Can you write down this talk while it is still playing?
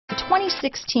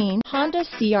2016 Honda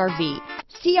CR-V.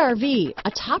 CR-V,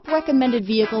 a top recommended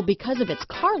vehicle because of its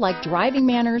car-like driving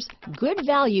manners, good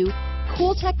value,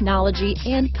 cool technology,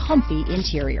 and comfy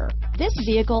interior. This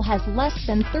vehicle has less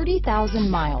than 30,000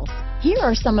 miles. Here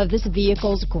are some of this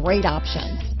vehicle's great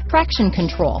options: traction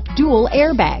control, dual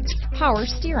airbags, power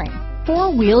steering,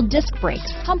 four-wheel disc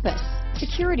brakes, compass,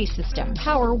 security system,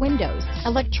 power windows,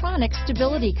 electronic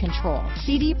stability control,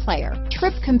 CD player,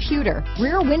 trip computer,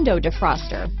 rear window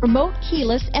defroster, remote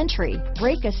keyless entry,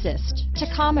 brake assist,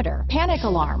 tachometer, panic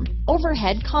alarm,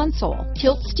 overhead console,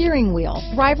 tilt steering wheel,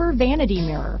 driver vanity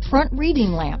mirror, front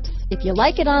reading lamps. If you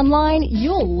like it online,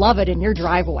 you'll love it in your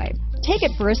driveway. Take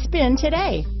it for a spin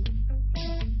today.